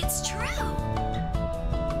 No, it's true.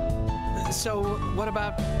 So, what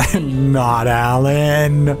about... Not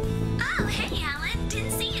Alan. Oh, hey, Alan.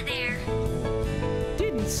 Didn't see you there.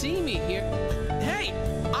 Didn't see me here. Hey,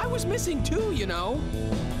 I was missing too, you know.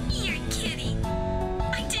 You're kidding.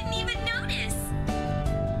 I didn't even notice.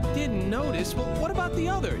 Didn't notice? Well, what about the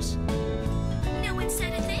others? No one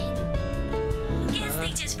said a thing. Guess they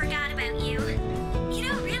just forgot about you. You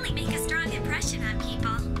don't really make a strong impression on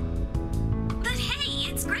people. But hey,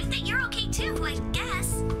 it's great that you're okay too, I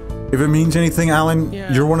guess. If it means anything, Alan,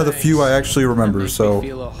 Yeah, you're one of the few I actually remember, so... I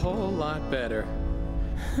feel a whole lot better.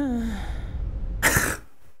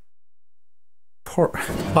 Poor...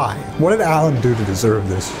 Hi. What did Alan do to deserve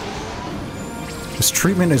this? This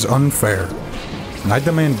treatment is unfair. And I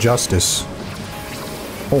demand justice.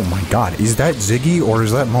 Oh my god, is that Ziggy or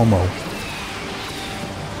is that Momo?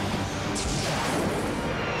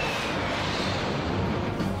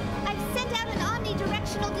 I've sent out an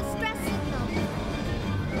omnidirectional distress signal.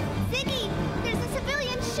 Ziggy, there's a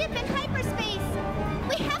civilian ship in hyperspace.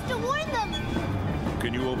 We have to warn them.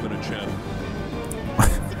 Can you open a channel?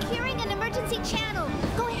 Securing an emergency channel.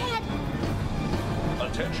 Go ahead.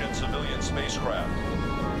 Attention civilian spacecraft.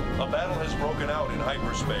 A battle has broken out in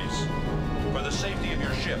hyperspace. For the safety of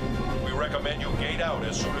your ship, we recommend you gate out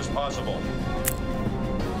as soon as possible.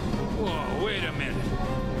 Whoa, wait a minute.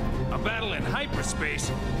 A battle in hyperspace?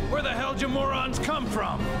 Where the hell do morons come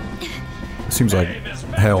from? Seems like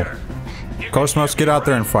hell. Cosmos, get out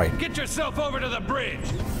there and fight. Get yourself over to the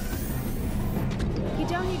bridge. You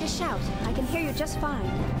don't need to shout. I can hear you just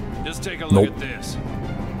fine. Just take a look at this.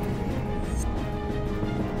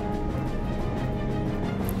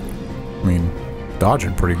 I mean,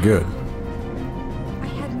 dodging pretty good. I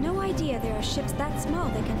had no idea there are ships that small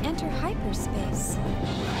that can enter hyperspace.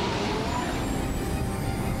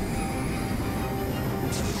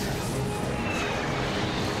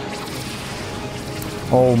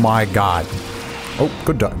 Oh my god. Oh,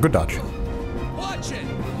 good dodge. Watch it!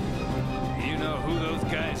 You know who those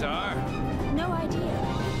guys are? No idea.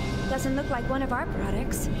 Doesn't look like one of our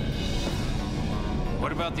products.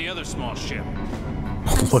 What about the other small ship?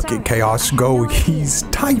 Look at Chaos go. He's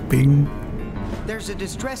typing. There's a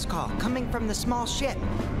distress call coming from the small ship.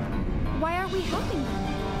 Why aren't we helping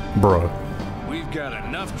them? Bruh. We've got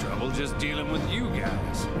enough trouble just dealing with you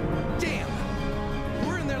guys. Damn!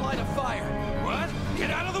 We're in their line of fire. What? Get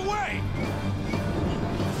out of the way!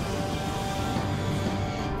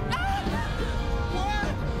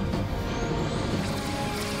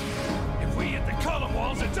 If we hit the column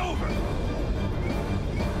walls, it's over.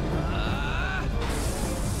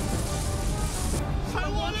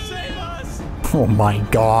 Someone save us! Oh my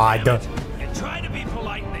god. You try to be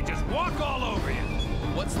polite and they just walk all over you.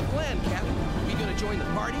 What's the plan, Captain? We gonna join the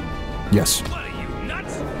party? Yes. What are you,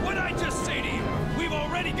 nuts? What'd I just say to you? We've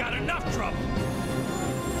already got enough trouble.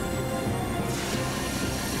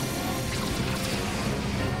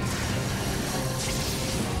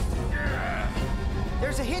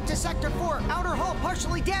 There's a hit to Sector 4. Outer hull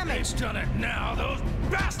partially damaged. They've done it now, those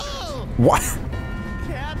bastards. What?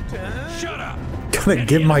 Captain. Shut up. Gonna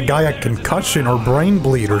give my guy a concussion or brain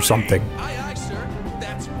bleed or something. Aye, aye, sir.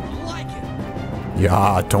 That's like it.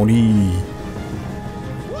 Yeah, Tony.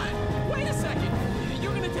 What? Wait a second.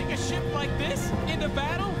 You're gonna take a ship like this into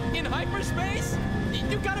battle in hyperspace?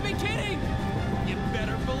 You gotta be kidding. You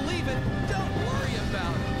better believe it. Don't worry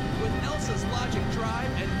about it. With Elsa's logic drive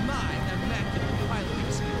and my immaculate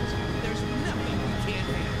piloting skills, there's nothing we can't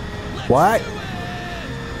handle. Let's What? do it!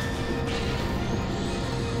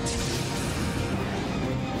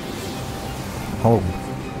 Oh.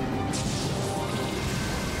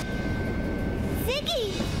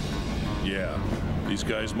 Ziggy! Yeah, these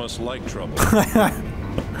guys must like trouble.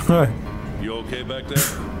 You okay back there?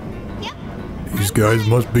 Yep. These guys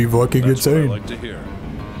must be fucking That's what I insane. like to hear.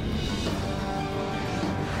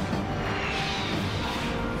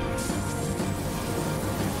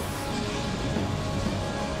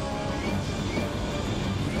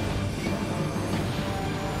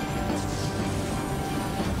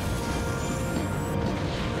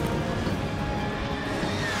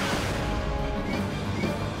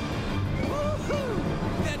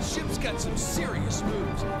 Woohoo! That ship's got some serious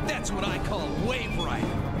moves. That's what I call wave riding.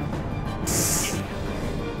 Yeah.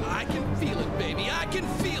 I can feel it, baby. I can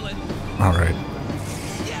feel it. All right.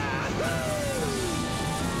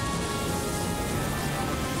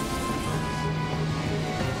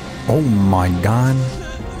 Oh my god.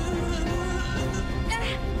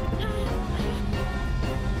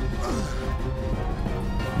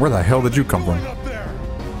 Where the hell did you come from?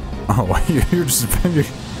 Oh, you're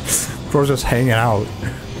just hanging out.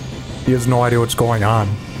 He has no idea what's going on.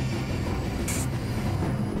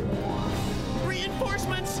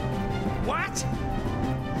 Reinforcements? What?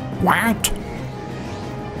 What?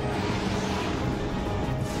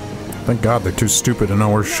 Thank God they're too stupid to know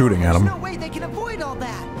we're shooting at them. No way they can avoid all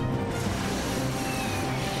that.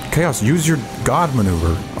 Chaos, use your God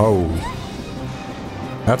maneuver. Oh.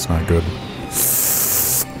 That's not good.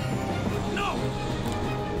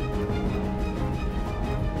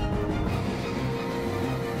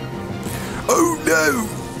 Oh no!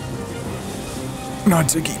 Not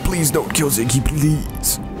Ziggy, please don't kill Ziggy,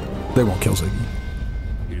 please. They won't kill Ziggy.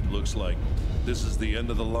 It looks like this is the end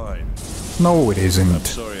of the line. No, it isn't. I'm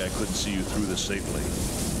sorry I couldn't see you through this safely.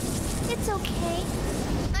 It's okay.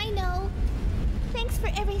 I know. Thanks for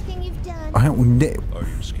everything you've done. I don't know. Are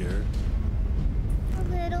you scared? A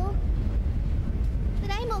little.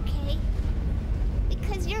 But I'm okay.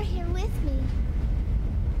 Because you're here with me.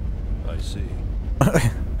 I see.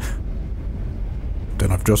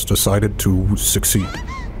 Then I've just decided to succeed.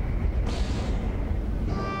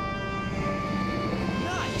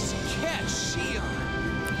 Nice catch, Shion.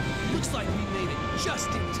 Looks like we made it just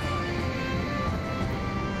in time.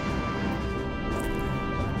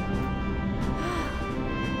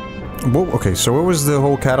 Whoa, okay, so what was the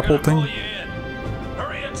whole catapult thing?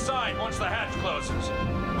 Hurry inside once the hatch closes.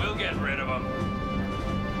 We'll get rid of them.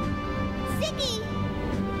 Ziggy!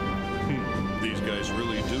 These guys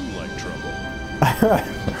really do like trouble.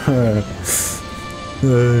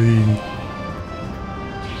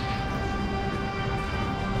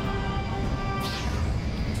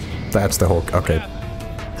 That's the whole. Okay.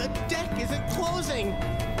 The deck isn't closing.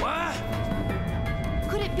 What?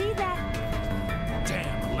 Could it be that?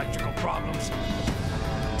 Damn electrical problems.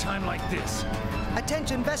 Time like this.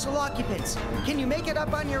 Attention vessel occupants. Can you make it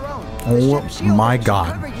up on your own? Oh The ship's shield my should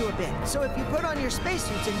God. cover you a bit. So if you put on your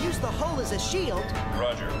spacesuits and use the hull as a shield.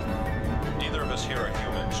 Roger. Neither of us here are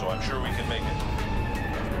human, so I'm sure we can make it.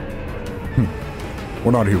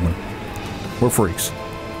 We're not human. We're freaks.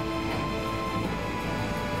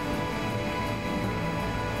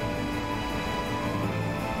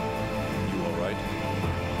 You all right?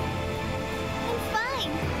 I'm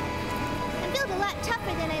fine. I'm built a lot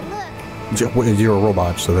tougher than I look. You're a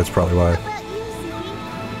robot, so that's probably why. How about you, Ziggy?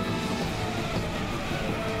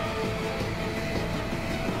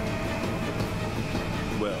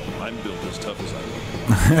 Well, I'm built as tough as I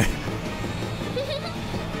look.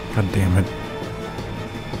 God damn it.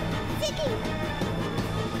 Ziggy!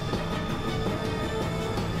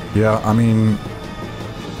 Yeah, I mean...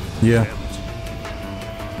 Yeah.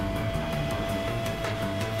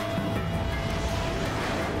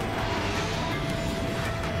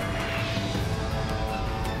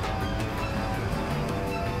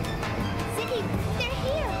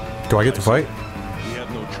 Do I get to fight? We have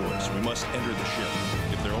no choice. We must enter the ship.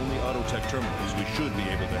 If they're only autotech terminals, we should be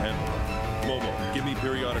able to handle them. Momo, give me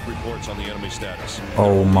periodic reports on the enemy status.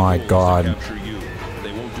 Oh my god. Capture you.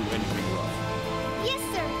 They won't do anything rough. Yes,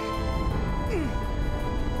 sir.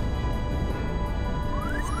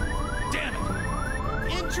 Damn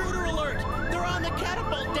it! Intruder alert! They're on the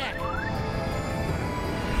catapult deck!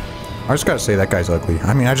 I just gotta say that guy's ugly.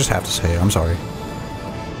 I mean, I just have to say it. I'm sorry.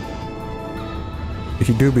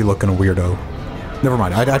 He do be looking a weirdo. Never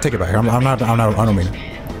mind. I take it back. I don't mean it.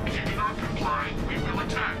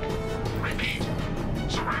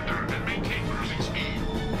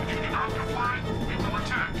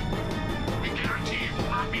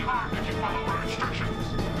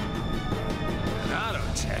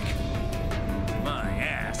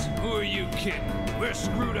 We're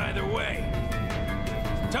screwed either way.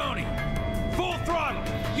 Tony, full throttle.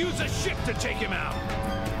 Use a ship to take him out.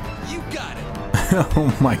 You got it.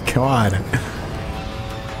 Oh my god.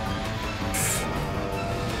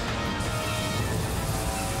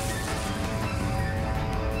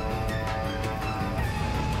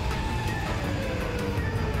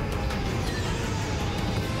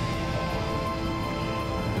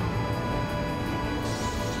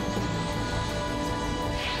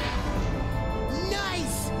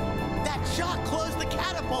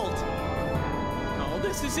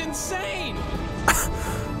 Insane!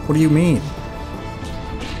 What do you mean?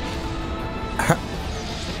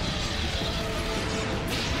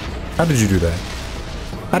 How did you do that?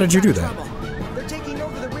 How did you do that? They're taking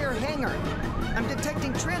over the rear hangar. I'm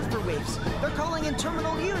detecting transfer waves. They're calling in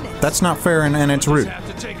terminal units. That's not fair and it's rude. Have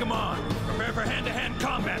to take them on. Prepare for hand-to-hand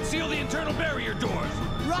combat. Seal the internal barrier doors.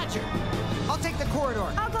 Roger. I'll take the corridor.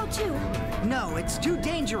 I'll go too. No, it's too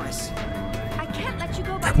dangerous. I can't let you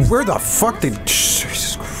go by Where the fuck did...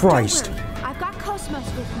 Jesus Christ. Don't worry. I've got Cosmos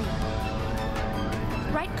with me.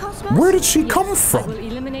 Right, Cosmos? Where did she come from? I will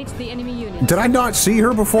eliminate the enemy unit. Did I not see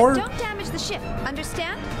her before? But don't damage the ship.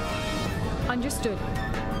 Understand? Understood.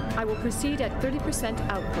 I will proceed at 30%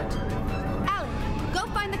 output. Alan, go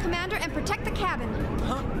find the commander and protect the cabin.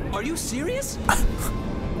 Huh? Are you serious?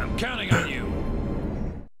 I'm counting on you.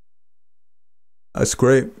 That's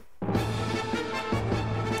great.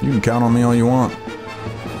 You can count on me all you want.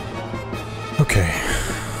 Okay.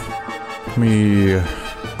 Let me...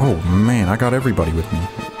 Oh man, I got everybody with me.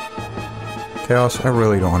 Chaos, I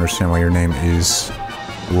really don't understand why your name is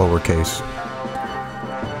lowercase.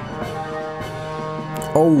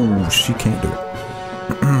 Oh, she can't do it.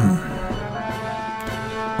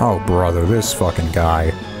 Oh brother, this fucking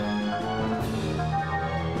guy.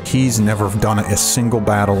 He's never done a single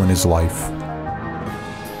battle in his life.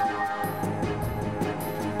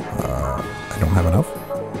 I don't have enough.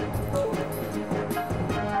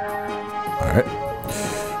 Alright.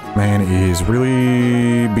 Man is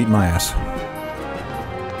really beating my ass.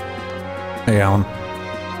 Hey, Alan.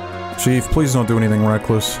 Chief, please don't do anything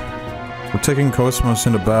reckless. We're taking Cosmos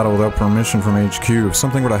into battle without permission from HQ. If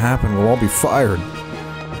something were to happen, we'll all be fired.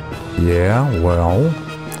 Yeah, well,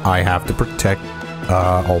 I have to protect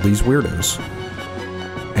all these weirdos.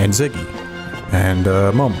 And Ziggy. And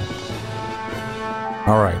Momo.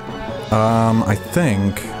 Alright. I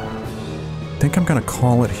think I'm gonna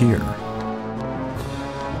call it here.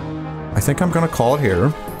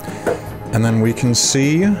 And then we can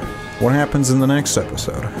see what happens in the next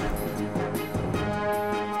episode.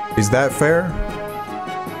 Is that fair?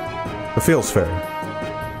 It feels fair.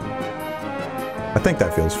 I think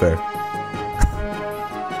that feels fair.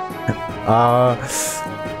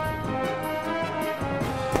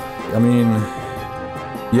 I mean,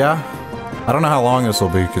 yeah. I don't know how long this will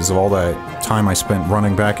be because of all that time I spent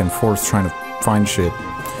running back and forth trying to find shit.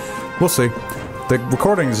 We'll see. The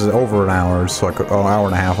recording is over an hour, so like an hour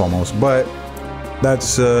and a half almost, but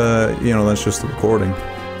that's, you know, that's just the recording.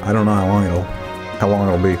 I don't know how long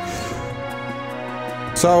it'll be.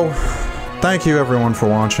 So, thank you everyone for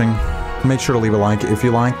watching. Make sure to leave a like if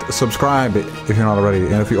you liked, subscribe if you're not already,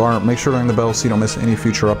 and if you are, make sure to ring the bell so you don't miss any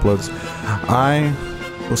future uploads. I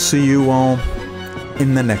will see you all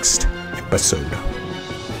in the next episode.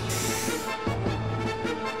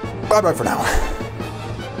 Bye-bye for now.